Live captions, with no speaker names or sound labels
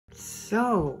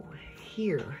So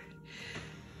here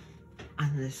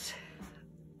on this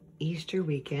Easter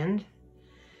weekend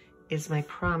is my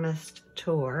promised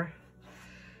tour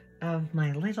of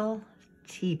my little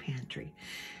tea pantry.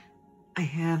 I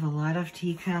have a lot of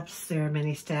teacups. There are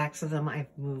many stacks of them.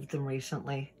 I've moved them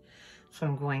recently, so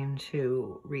I'm going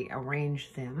to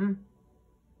rearrange them.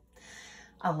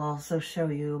 I'll also show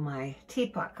you my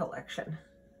teapot collection.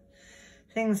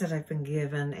 Things that I've been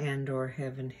given and or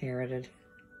have inherited.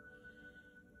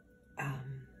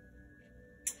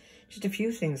 Just a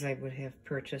few things I would have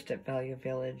purchased at Value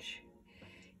Village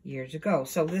years ago.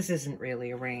 So this isn't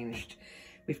really arranged.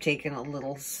 We've taken a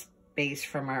little space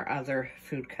from our other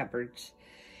food cupboards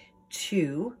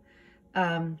to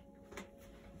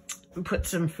put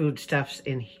some foodstuffs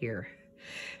in here.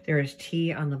 There is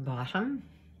tea on the bottom.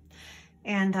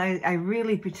 And I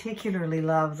really particularly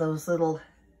love those little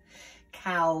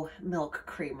cow milk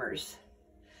creamers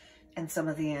and some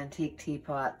of the antique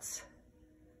teapots.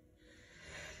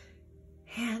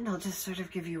 And I'll just sort of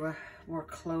give you a more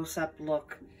close-up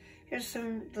look. Here's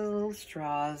the little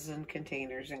straws and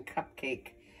containers and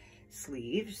cupcake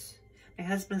sleeves. My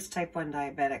husband's type 1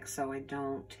 diabetic, so I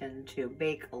don't tend to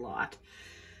bake a lot.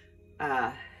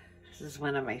 This is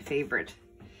one of my favorite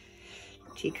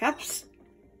teacups.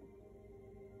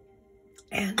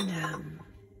 And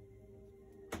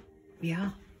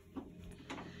yeah,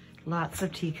 lots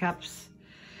of teacups.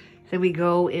 Then we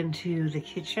go into the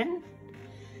kitchen.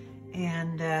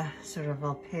 And sort of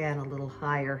I'll pan a little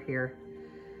higher here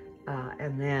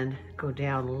and then go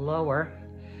down lower.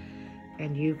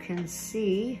 And you can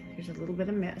see, there's a little bit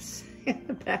of mess in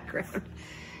the background,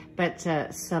 but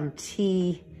some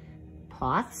tea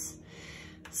pots,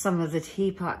 some of the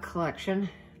teapot collection.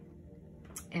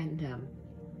 And then,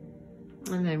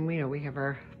 you know, we have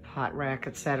our pot rack,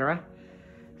 etc.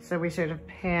 So we sort of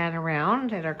pan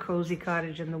around at our cozy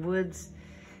cottage in the woods.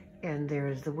 And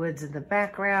there's the woods in the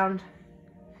background,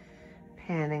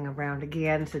 panning around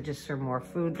again, so just some more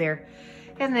food there.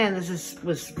 And then this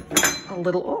was a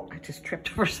little, oh, I just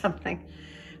tripped over something.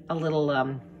 A little,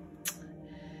 not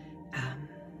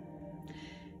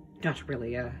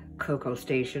really a cocoa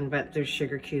station, but there's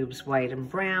sugar cubes, white and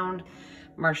brown,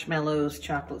 marshmallows,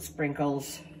 chocolate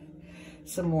sprinkles,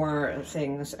 some more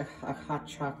things, a hot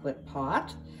chocolate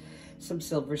pot, some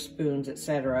silver spoons,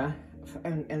 etc.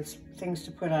 And things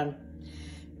to put on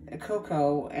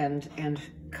cocoa and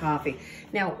coffee.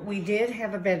 Now, we did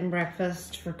have a bed and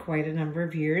breakfast for quite a number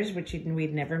of years, which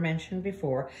we'd never mentioned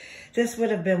before. This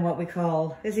would have been what we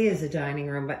call, this is a dining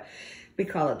room, but we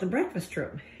call it the breakfast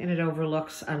room. And it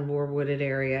overlooks a more wooded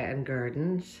area and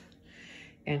gardens.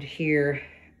 And here,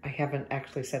 I haven't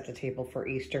actually set the table for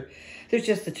Easter. There's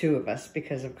just the two of us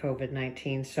because of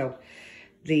COVID-19. So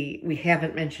we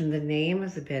haven't mentioned the name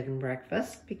of the bed and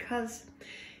breakfast because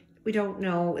we don't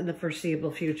know in the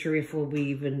foreseeable future if we'll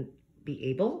even be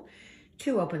able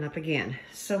to open up again.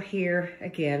 So here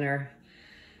again are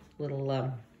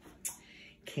little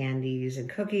candies and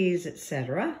cookies,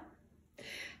 etc.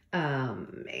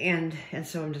 And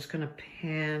so I'm just going to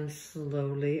pan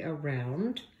slowly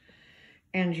around,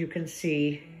 and you can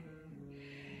see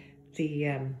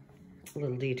the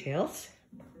little details.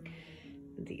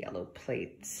 The yellow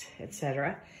plates,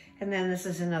 etc. And then this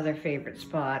is another favorite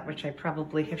spot, which I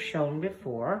probably have shown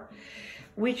before,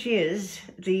 which is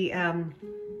the,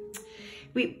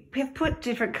 we have put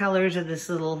different colors of this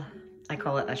little, I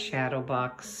call it a shadow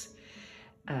box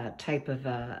type of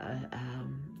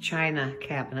china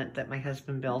cabinet that my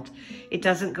husband built. It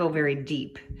doesn't go very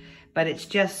deep, but it's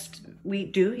just, we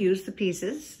do use the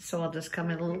pieces, so I'll just come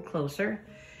in a little closer.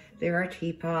 There are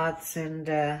teapots and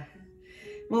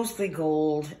mostly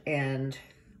gold and,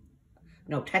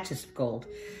 no, touches of gold,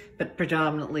 but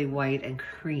predominantly white and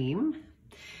cream.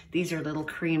 These are little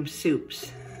cream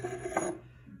soups.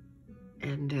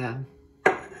 And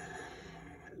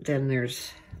then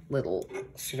there's little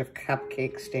sort of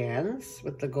cupcake stands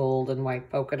with the gold and white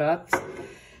polka dots,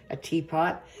 a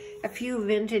teapot, a few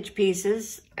vintage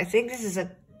pieces. I think this is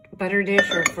a butter dish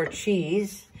or for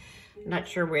cheese, not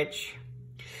sure which.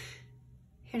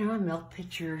 You know, a milk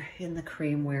pitcher in the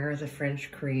creamware, the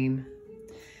French cream,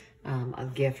 a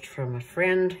gift from a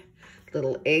friend,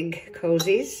 little egg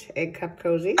cozies, egg cup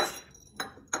cozies,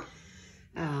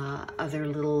 other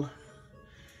little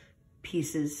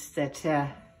pieces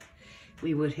that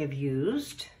we would have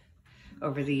used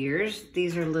over the years.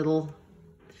 These are little,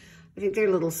 I think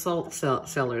they're little salt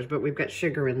cellars, but we've got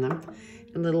sugar in them,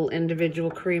 and little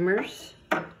individual creamers.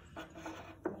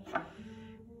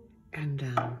 And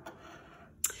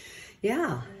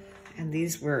yeah, and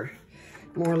these were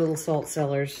more little salt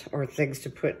cellars or things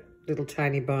to put little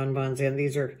tiny bonbons in.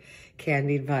 These are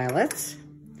candied violets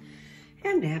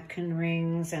and napkin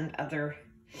rings and other,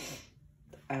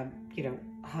 you know,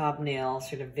 hobnail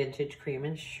sort of vintage cream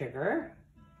and sugar.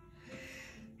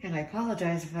 And I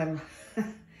apologize if I'm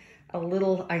I'm a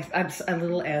little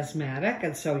asthmatic,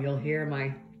 and so you'll hear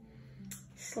my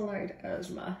slight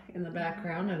asthma in the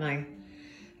background, and I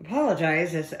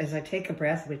apologize as I take a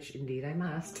breath, which indeed I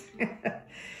must.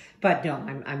 But no,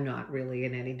 I'm not really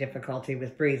in any difficulty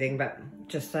with breathing, but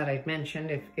just thought I'd mention,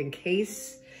 if in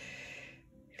case,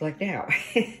 like now,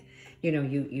 you know,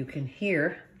 you can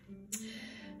hear.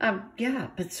 Yeah,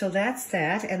 but so that's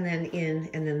that, and then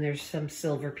there's some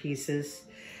silver pieces.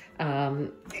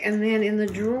 And then in the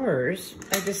drawers,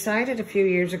 I decided a few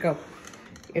years ago,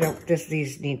 you know,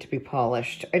 these need to be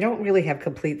polished. I don't really have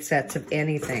complete sets of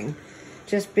anything,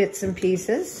 just bits and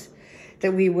pieces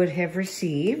that we would have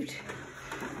received.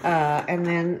 And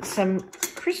then some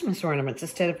Christmas ornaments,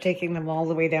 instead of taking them all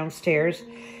the way downstairs,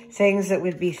 things that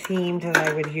would be themed that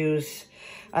I would use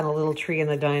on a little tree in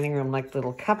the dining room, like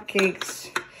little cupcakes,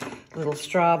 little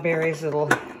strawberries, little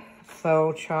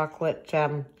faux chocolate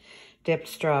dipped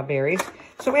strawberries.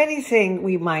 So anything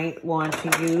we might want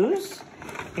to use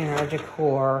in our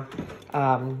decor,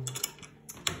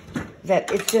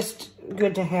 that it's just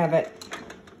good to have it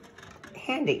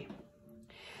handy.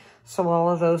 So all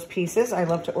of those pieces, I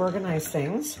love to organize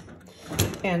things.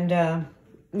 And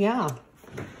yeah,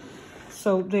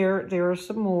 so there are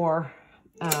some more.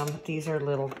 These are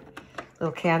little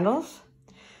candles.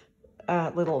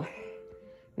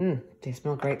 They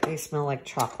smell great. They smell like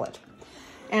chocolate.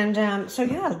 And so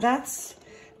yeah, that's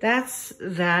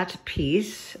that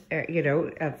piece, you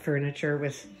know, of furniture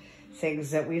with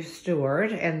things that we've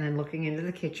stored, and then looking into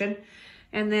the kitchen.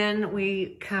 And then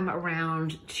we come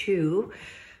around to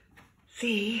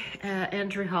the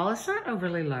entry hall. It's not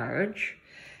overly large.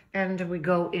 And we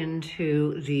go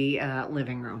into the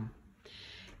living room.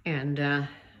 And down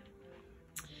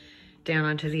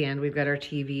onto the end, we've got our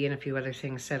TV and a few other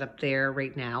things set up there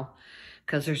right now,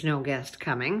 because there's no guest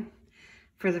coming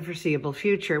for the foreseeable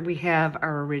future. We have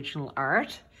our original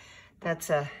art.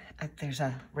 That's there's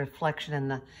a reflection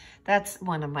in that's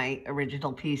one of my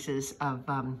original pieces of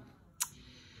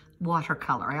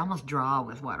watercolor. I almost draw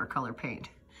with watercolor paint.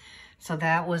 So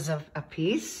that was a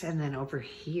piece. And then over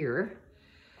here,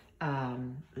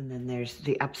 and then there's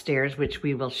the upstairs, which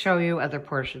we will show you other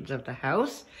portions of the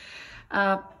house.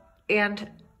 And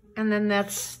then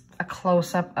that's a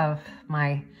close-up of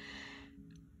my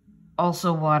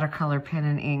also watercolor pen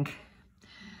and ink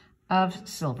of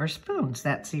silver spoons.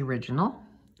 That's the original.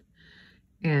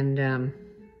 And I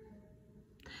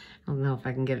don't know if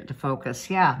I can get it to focus.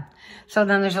 Yeah. So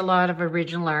then there's a lot of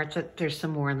original art. There's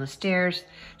some more on the stairs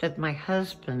that my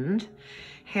husband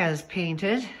has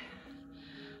painted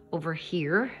over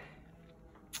here.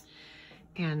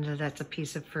 And that's a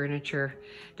piece of furniture.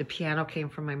 The piano came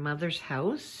from my mother's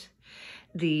house.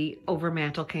 The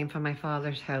overmantel came from my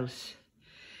father's house.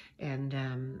 And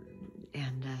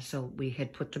so we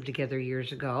had put them together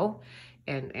years ago.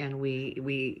 And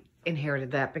we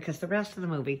inherited that because the rest of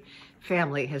the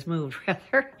family has moved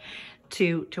rather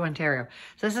to Ontario.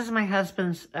 So this is my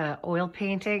husband's oil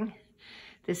painting.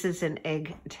 This is an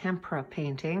egg tempera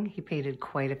painting. He painted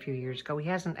quite a few years ago. He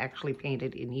hasn't actually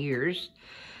painted in years.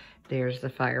 There's the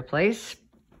fireplace.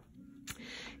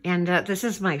 And this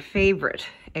is my favorite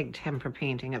egg tempera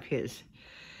painting of his,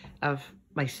 of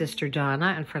my sister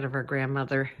Donna in front of our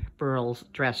grandmother Burl's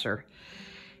dresser,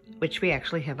 which we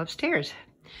actually have upstairs.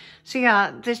 So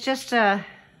yeah, there's just,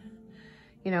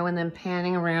 you know, and then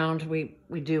panning around, we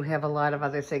do have a lot of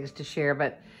other things to share,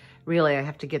 but really I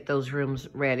have to get those rooms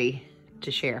ready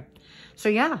to share. So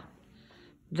yeah,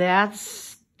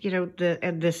 that's, you know,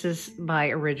 and this is my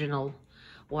original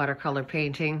watercolor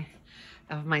painting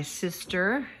of my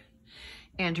sister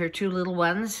and her two little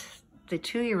ones. The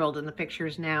 2-year-old in the picture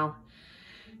is now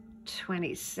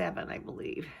 27, I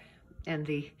believe. And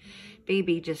the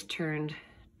baby just turned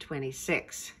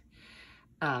 26.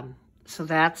 So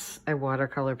that's a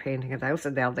watercolor painting of the house.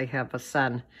 And now they have a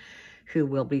son who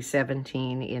will be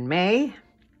 17 in May,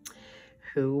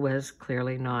 who was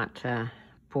clearly not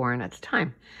born at the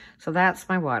time. So that's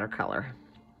my watercolor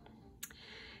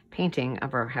painting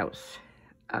of our house,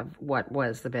 of what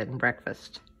was the bed and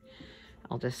breakfast.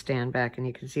 I'll just stand back and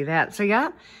you can see that. So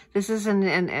yeah, this is an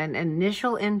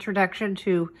initial introduction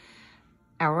to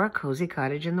our cozy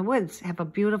cottage in the woods. Have a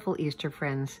beautiful Easter,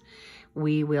 friends.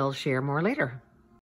 We will share more later.